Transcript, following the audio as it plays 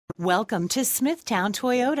Welcome to Smithtown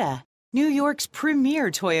Toyota, New York's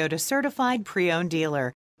premier Toyota certified pre-owned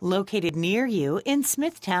dealer, located near you in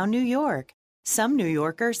Smithtown, New York. Some New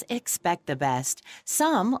Yorkers expect the best.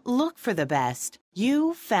 Some look for the best.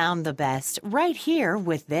 You found the best right here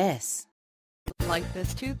with this. Like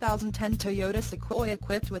this 2010 Toyota Sequoia,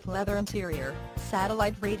 equipped with leather interior,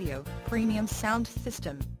 satellite radio, premium sound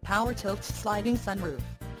system, power tilt sliding sunroof,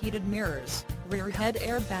 heated mirrors, rear head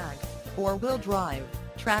airbag, 4-wheel drive,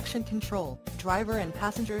 traction control, driver and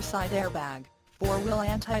passenger side airbag, 4-wheel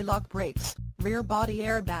anti-lock brakes, rear body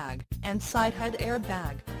airbag, and side head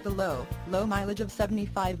airbag. The low mileage of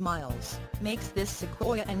 75 miles makes this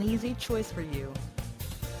Sequoia an easy choice for you.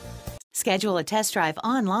 Schedule a test drive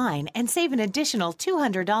online and save an additional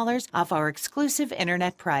 $200 off our exclusive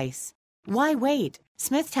internet price. Why wait?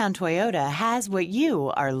 Smithtown Toyota has what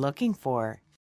you are looking for.